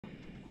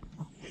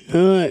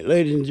Alright,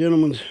 ladies and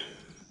gentlemen,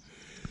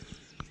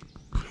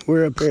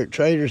 we're up here at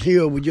Trader's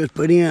Hill. We just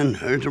put in.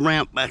 There's a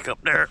ramp back up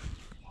there.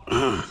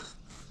 And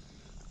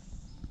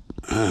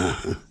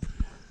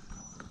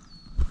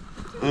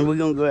we're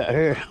gonna go out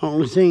here.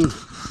 Only seen,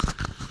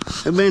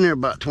 I've been there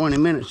about 20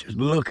 minutes just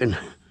looking,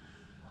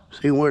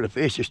 seeing where the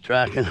fish is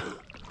striking.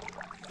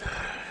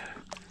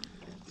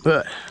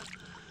 But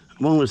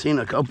I've only seen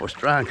a couple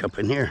strike up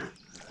in here.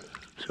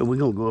 So we're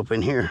gonna go up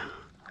in here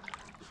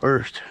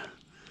first.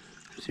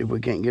 See if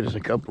we can't get us a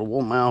couple of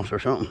warmouths or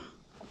something.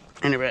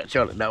 And that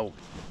Charlie dog.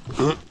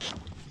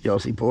 Y'all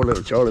see poor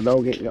little Charlie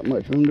dog ain't got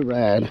much room to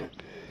ride.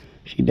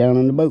 She down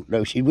in the boat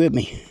though, she with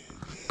me.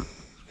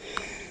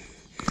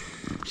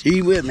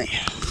 She with me.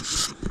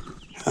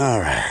 All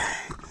right,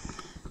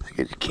 let's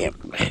get the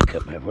camper back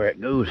up where it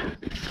goes.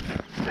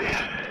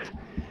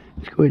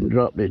 Let's go ahead and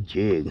drop this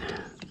jig.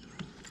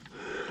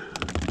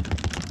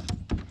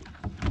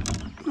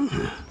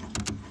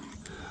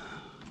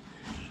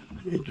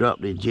 Let's drop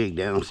this jig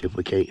down, see if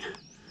we can't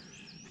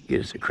get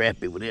us a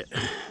crappie with it.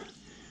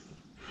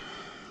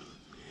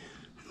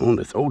 On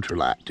this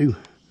ultralight too.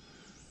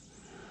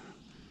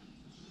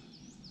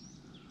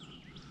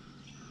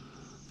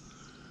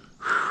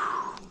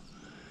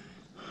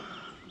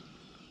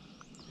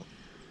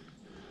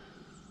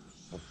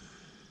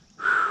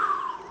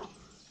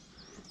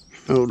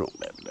 Hold on,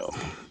 baby dog.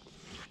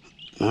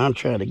 I'll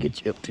try to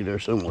get you up to there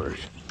somewhere.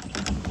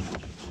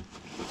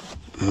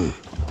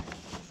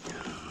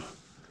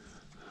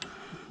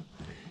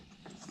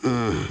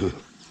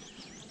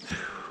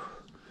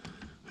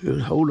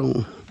 Just hold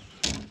on.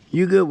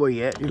 You good where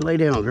you at? Just lay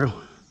down, girl.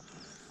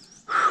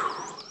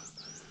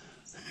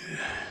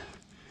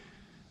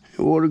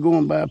 The water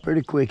going by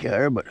pretty quick out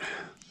here, but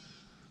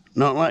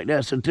not like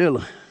that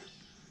Satilla.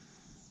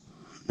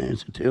 Man,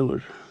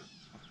 Satilla's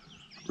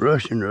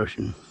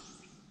rushing.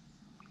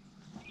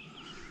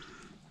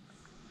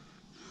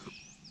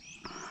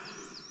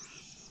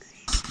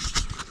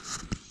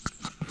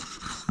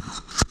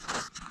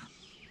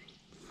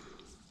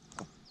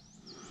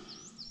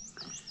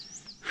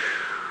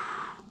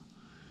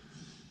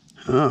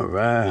 All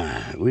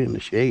right, we're in the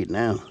shade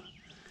now.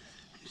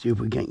 See if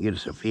we can't get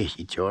us a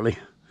fishy, Charlie.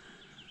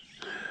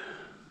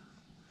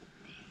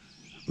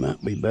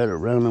 Might be better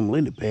around them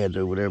lily pads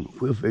over there,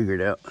 but we'll figure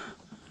it out.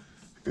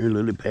 There are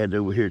lily pads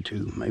over here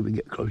too. Maybe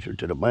get closer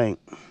to the bank.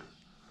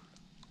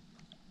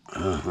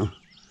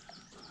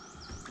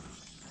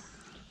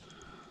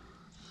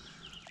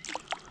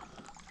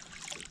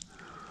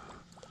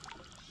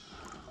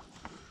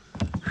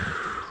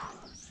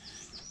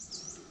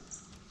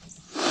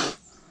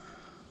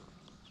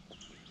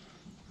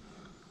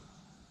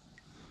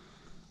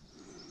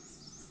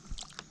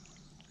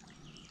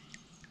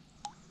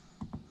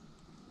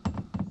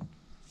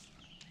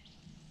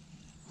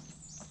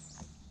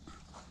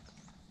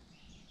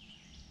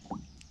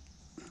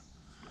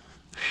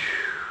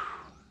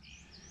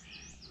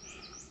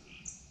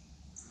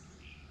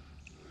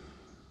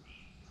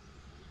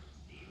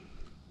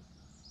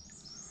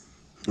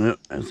 Yep,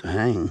 that's a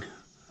hang.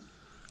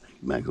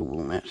 Back over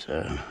on that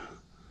side.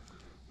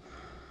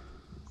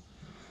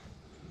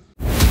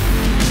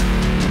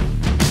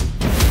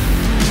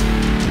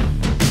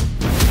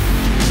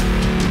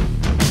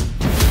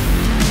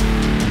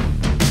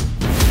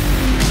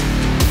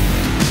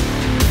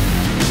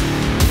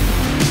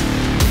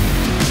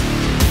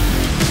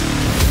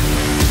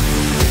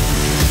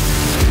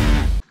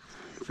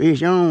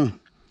 Fish on.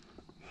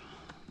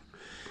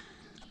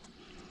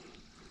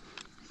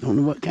 Don't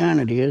know what kind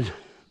it is,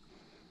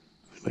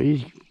 but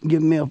he's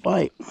giving me a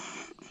fight.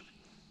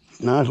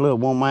 Nice little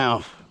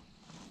warmouth.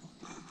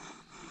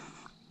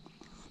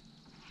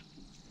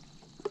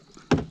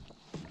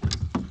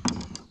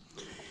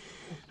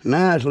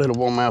 Nice little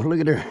warmouth.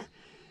 Look at her.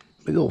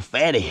 Big old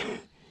fatty.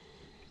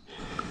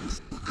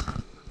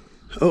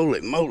 Holy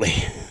moly.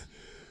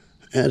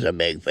 That's a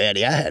big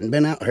fatty. I hadn't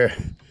been out here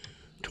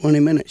 20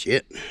 minutes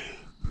yet.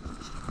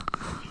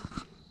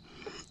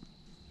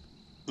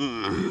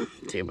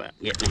 See about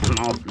getting him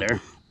off there.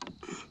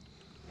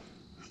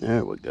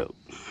 There we go.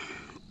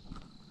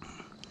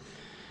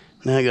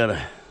 Now I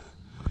gotta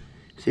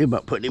see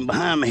about putting him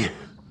behind me.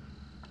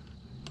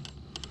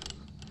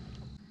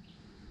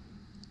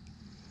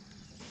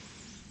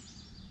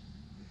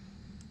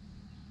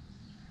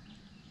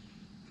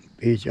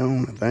 Fish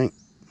on, I think.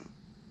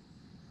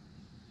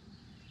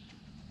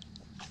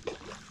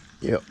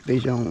 Yep,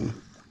 fish on.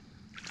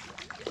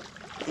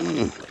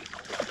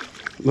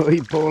 Look,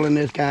 he's pulling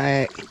this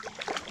kayak.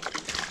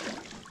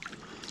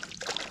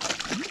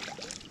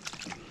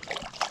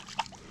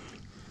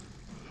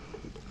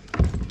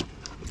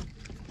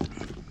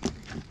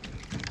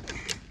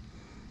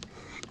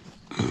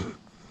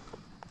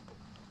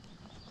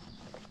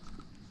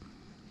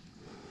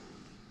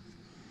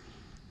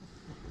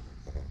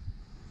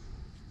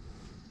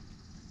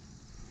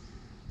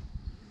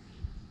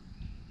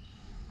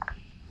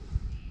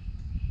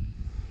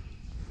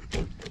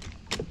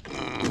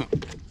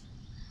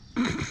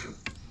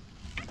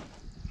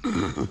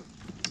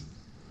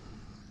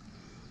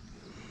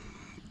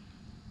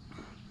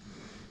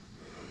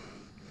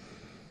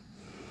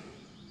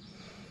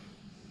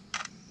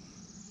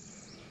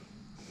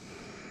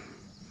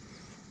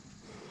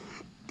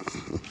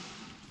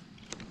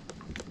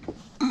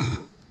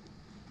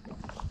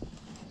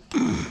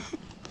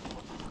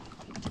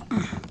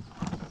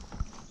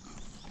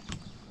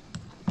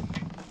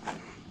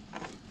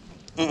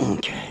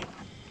 Okay.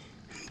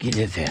 Get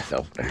his ass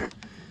off there.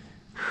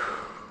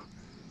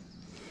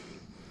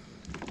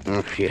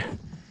 Oh shit.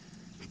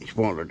 He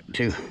swallowed it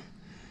too.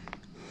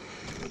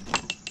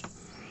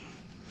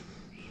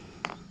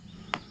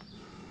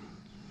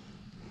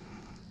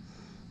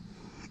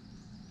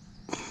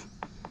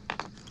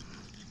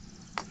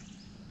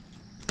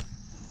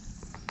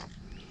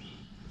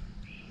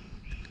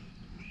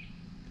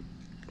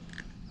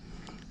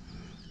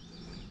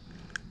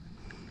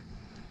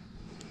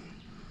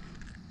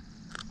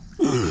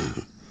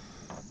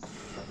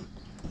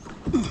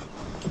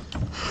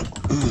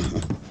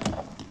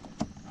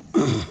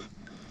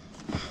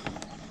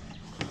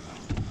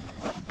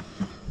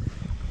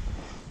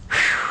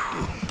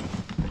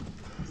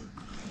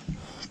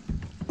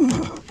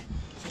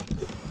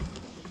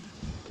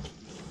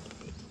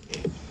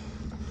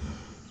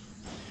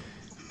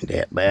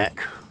 That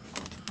back.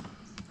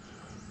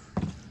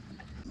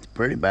 It's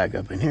pretty back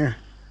up in here.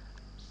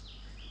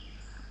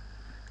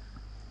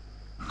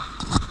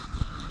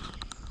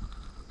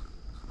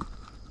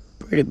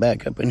 Pretty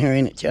back up in here,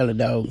 ain't it, Charlie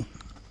dog?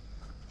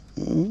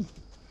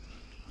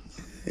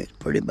 It's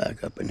pretty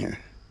back up in here.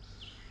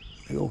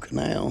 Big old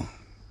canal.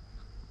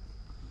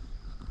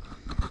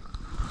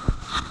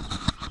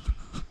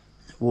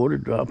 Water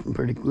dropping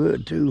pretty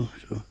good too,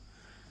 so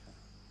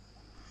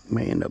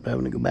may end up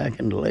having to go back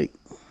in the lake.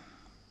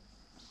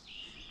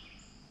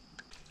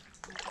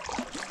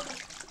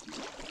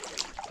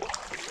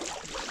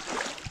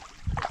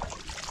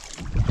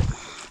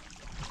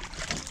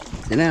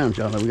 Sit down,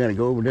 Charlie. We gotta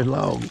go over this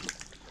log.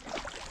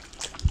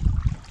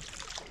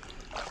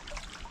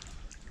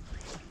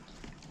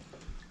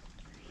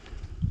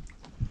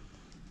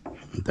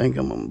 I think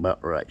I'm on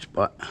about the right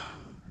spot.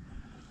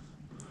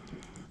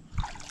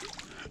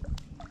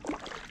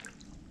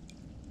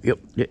 Yep,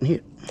 didn't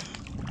hit.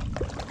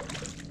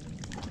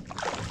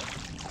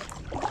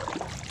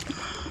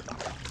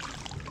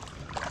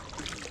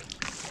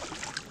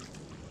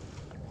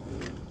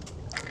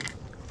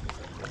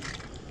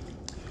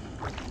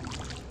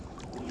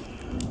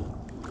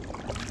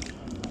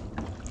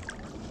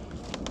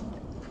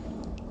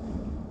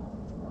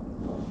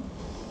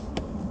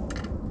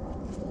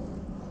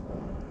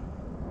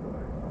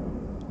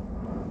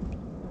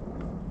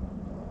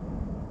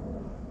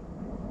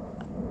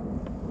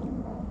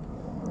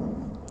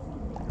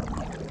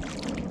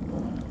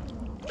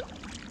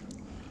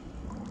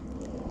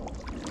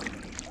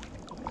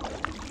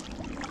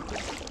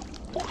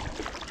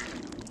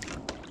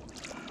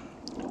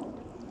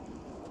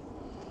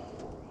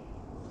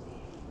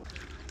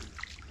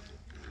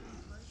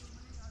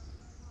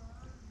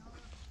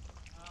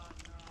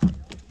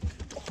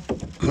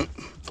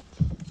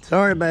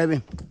 Sorry,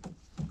 baby.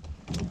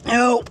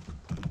 No.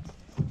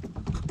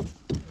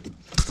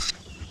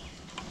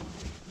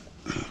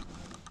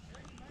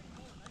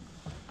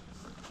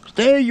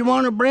 Steve, you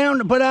want a brim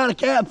to put out a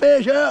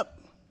catfish up?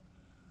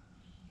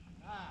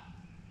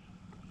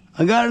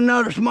 I got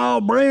another small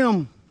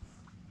brim.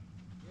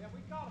 Yeah, we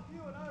caught a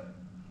few of those.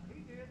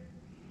 He did.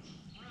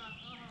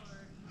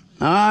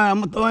 All right,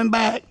 I'm gonna throw him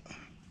back.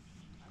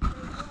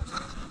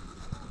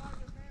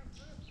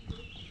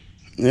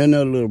 Yeah,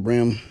 another little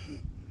brim.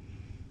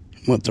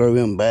 I'm gonna throw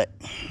him back.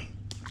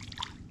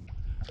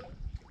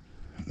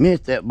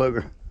 Missed that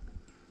booger.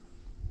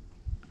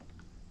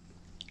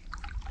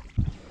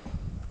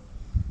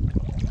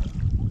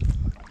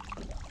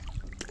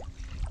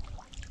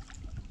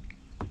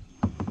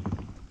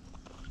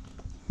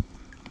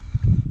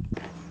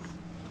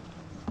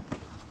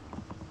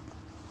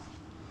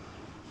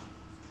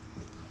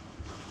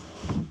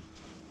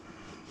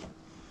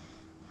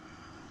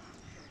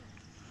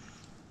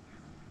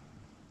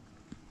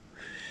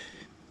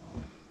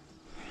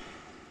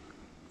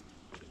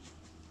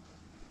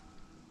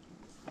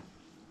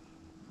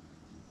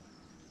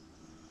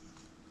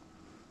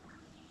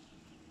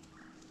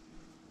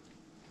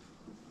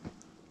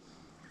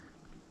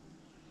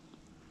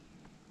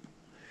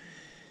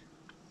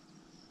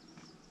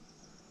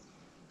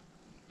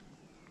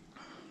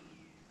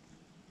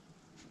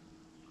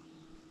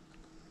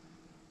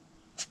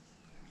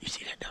 You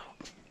see that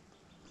dog?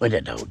 What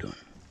that dog doing?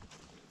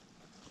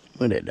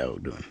 What that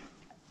dog doing?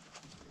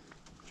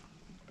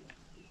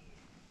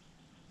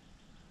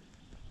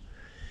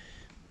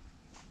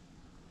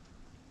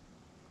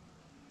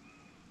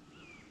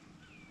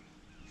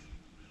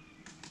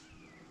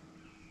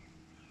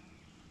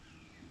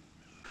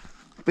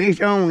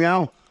 Fish on,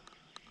 y'all.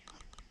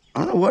 I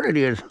don't know what it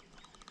is.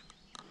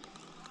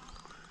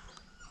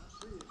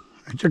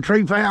 It's a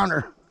tree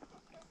founder.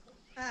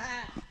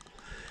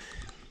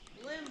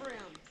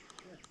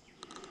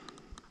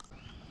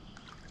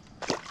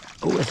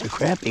 Oh, it's a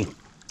crappie.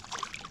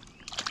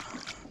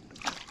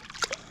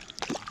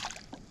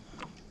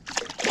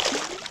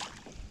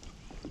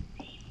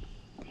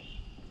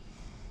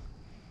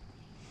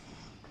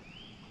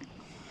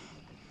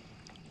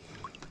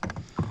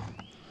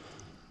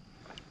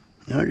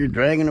 Now you're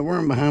dragging the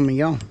worm behind me,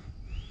 y'all.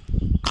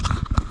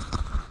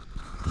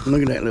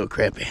 Look at that little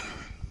crappie.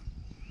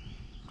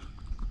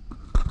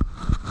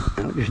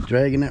 I'm just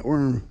dragging that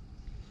worm.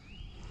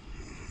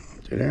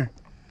 See there?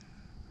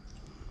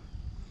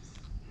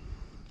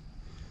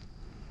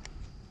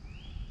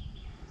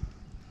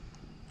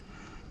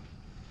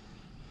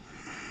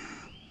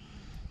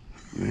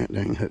 That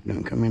dang hook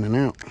don't come in and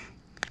out.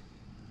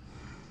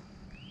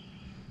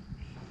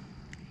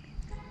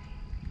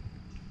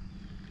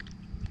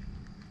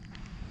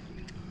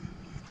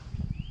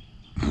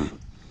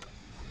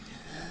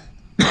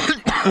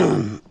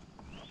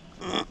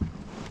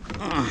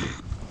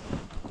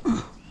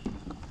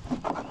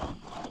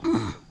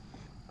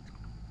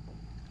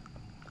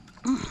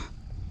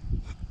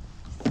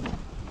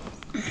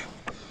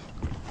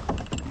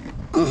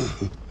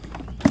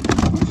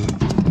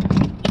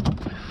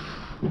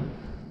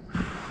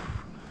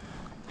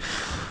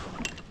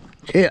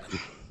 Shit.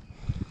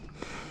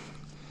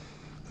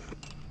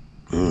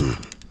 I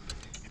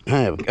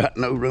have got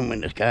no room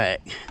in this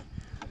kayak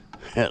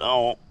at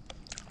all.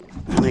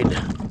 I need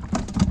to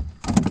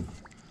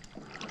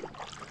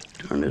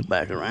turn this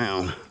back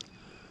around.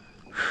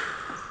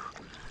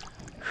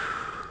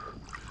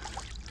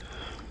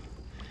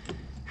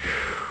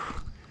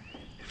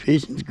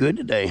 Fishing's good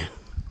today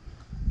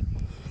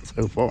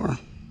so far.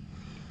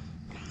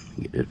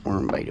 Get this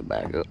worm baited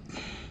back up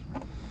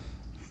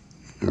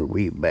or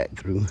weave back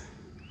through.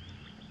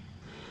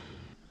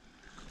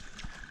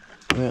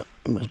 Well,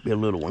 it must be a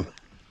little one.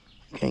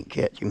 Can't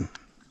catch him.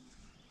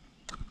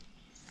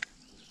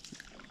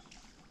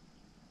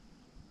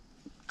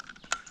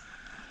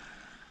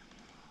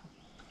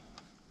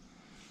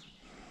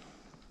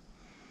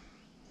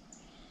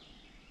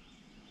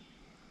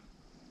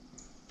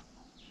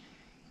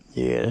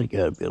 Yeah, that's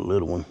gotta be a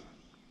little one.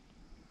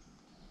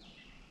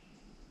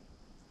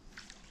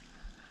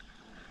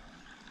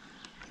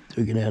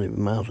 Took it out of his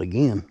mouth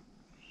again.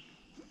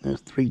 That's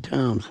 3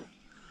 times.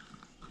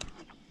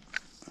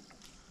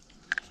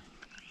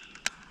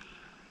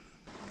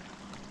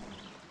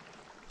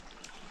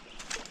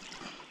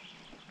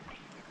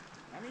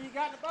 How many you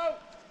got in the boat?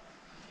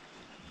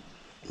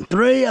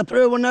 3, I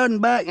threw one nothing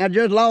back and I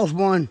just lost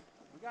one.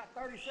 We got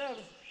 37.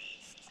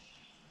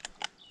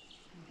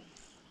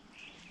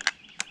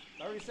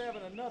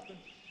 37 and nothing.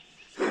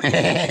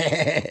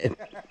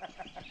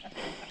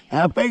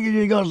 I figured you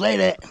were gonna say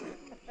that.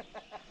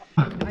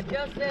 I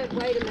just said,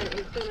 wait a minute,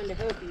 it's coming to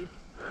help you.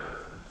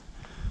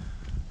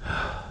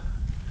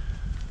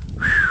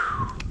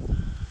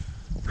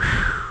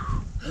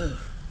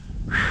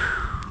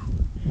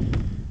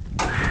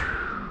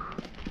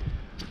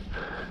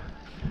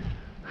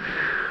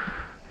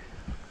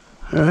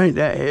 I ain't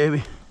that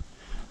heavy.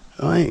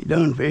 I ain't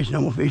done fishing.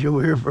 I'm gonna fish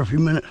over here for a few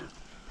minutes.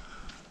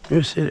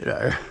 Just sit it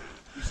there.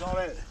 You saw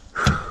that?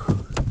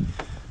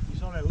 You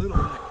saw that little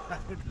one?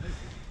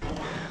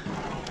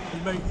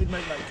 It'd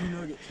make like 2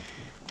 nuggets.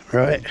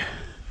 Right.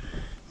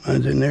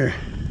 Mine's in there.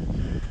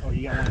 Oh,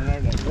 you got one in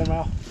there, that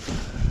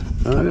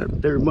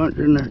warmouth? There's a bunch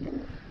in there.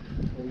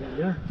 Oh, you got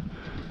dinner?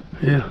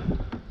 Yeah.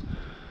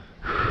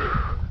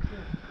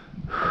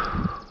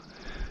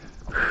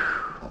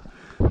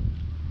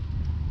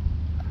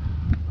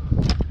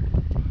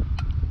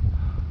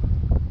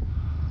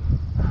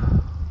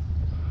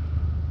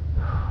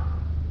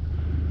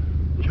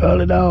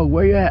 Charlie dog,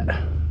 where you at?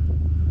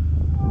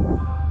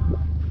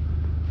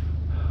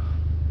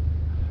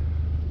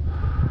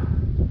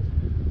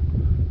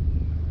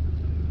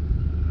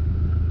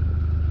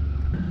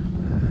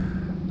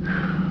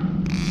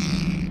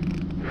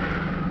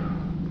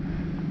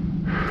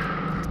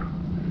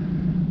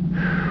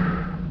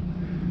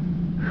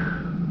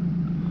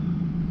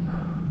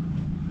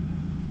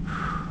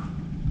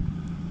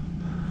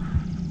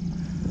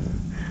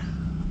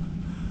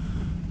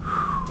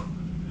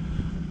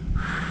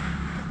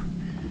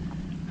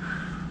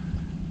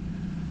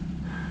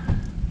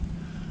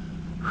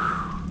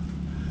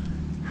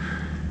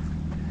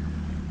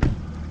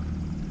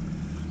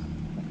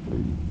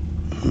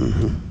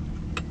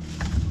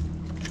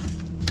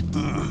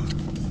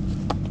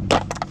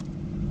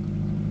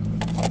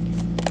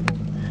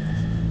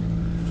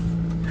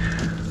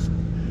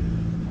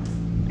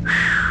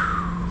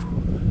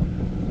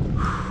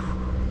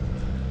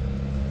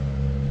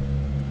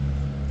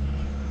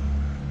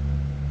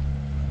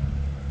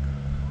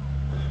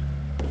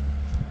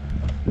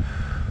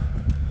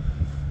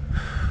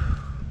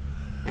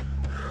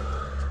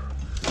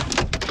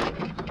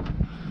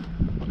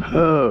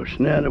 Oh,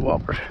 snatty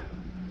whoppers.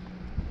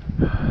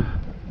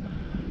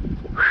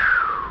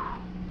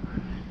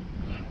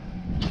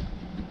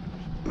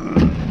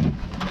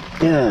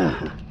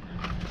 Yeah.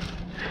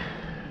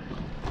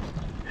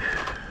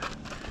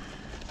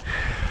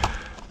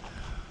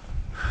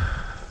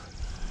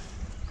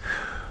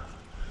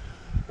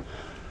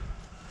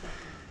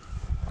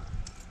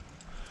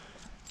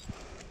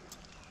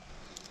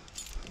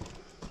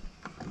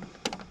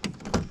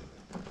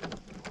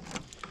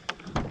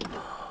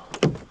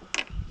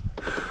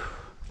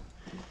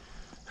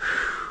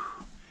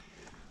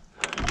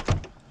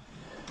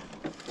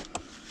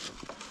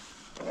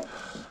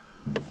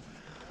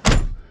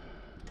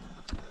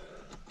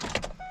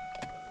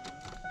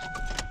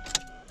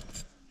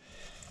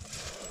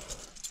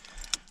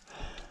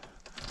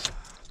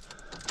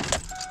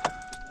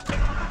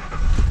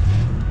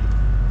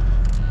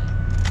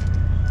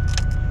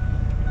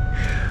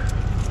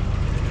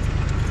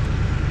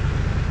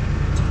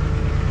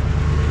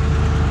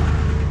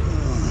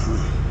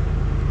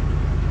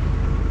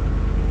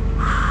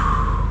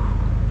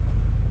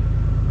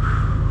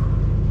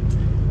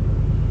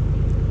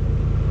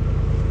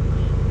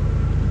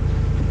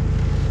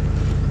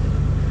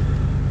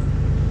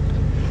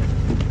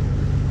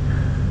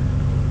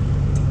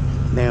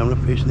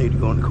 fish need to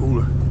go in the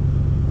cooler.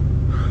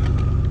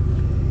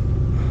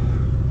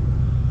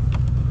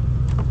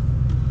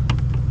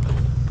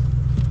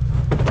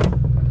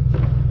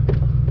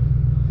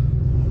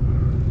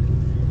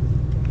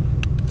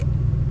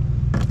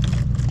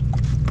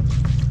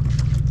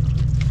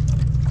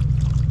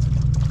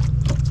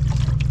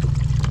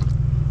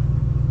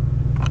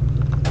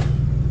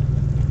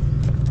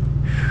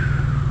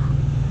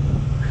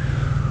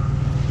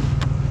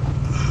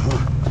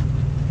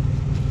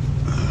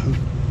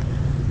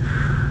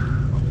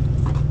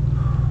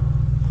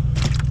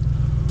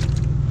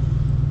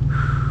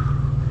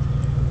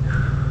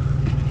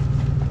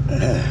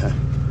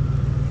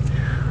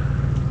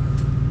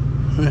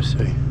 Let's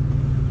see.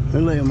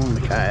 We'll lay them on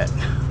the kayak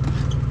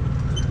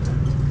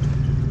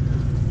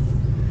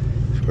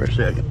for a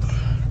second.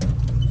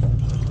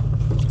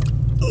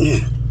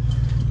 Yeah.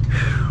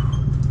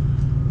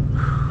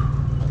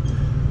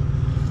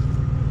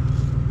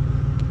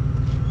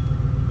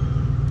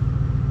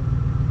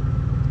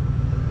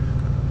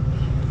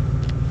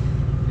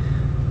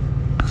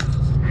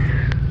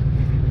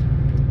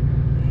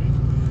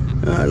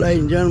 All right,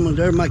 ladies and gentlemen,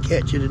 there's my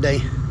catch of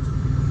today.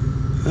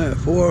 All right,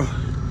 4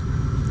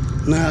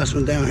 nice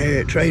one down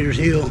here at Trader's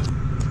Hill,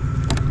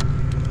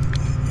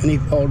 and he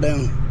fall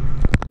down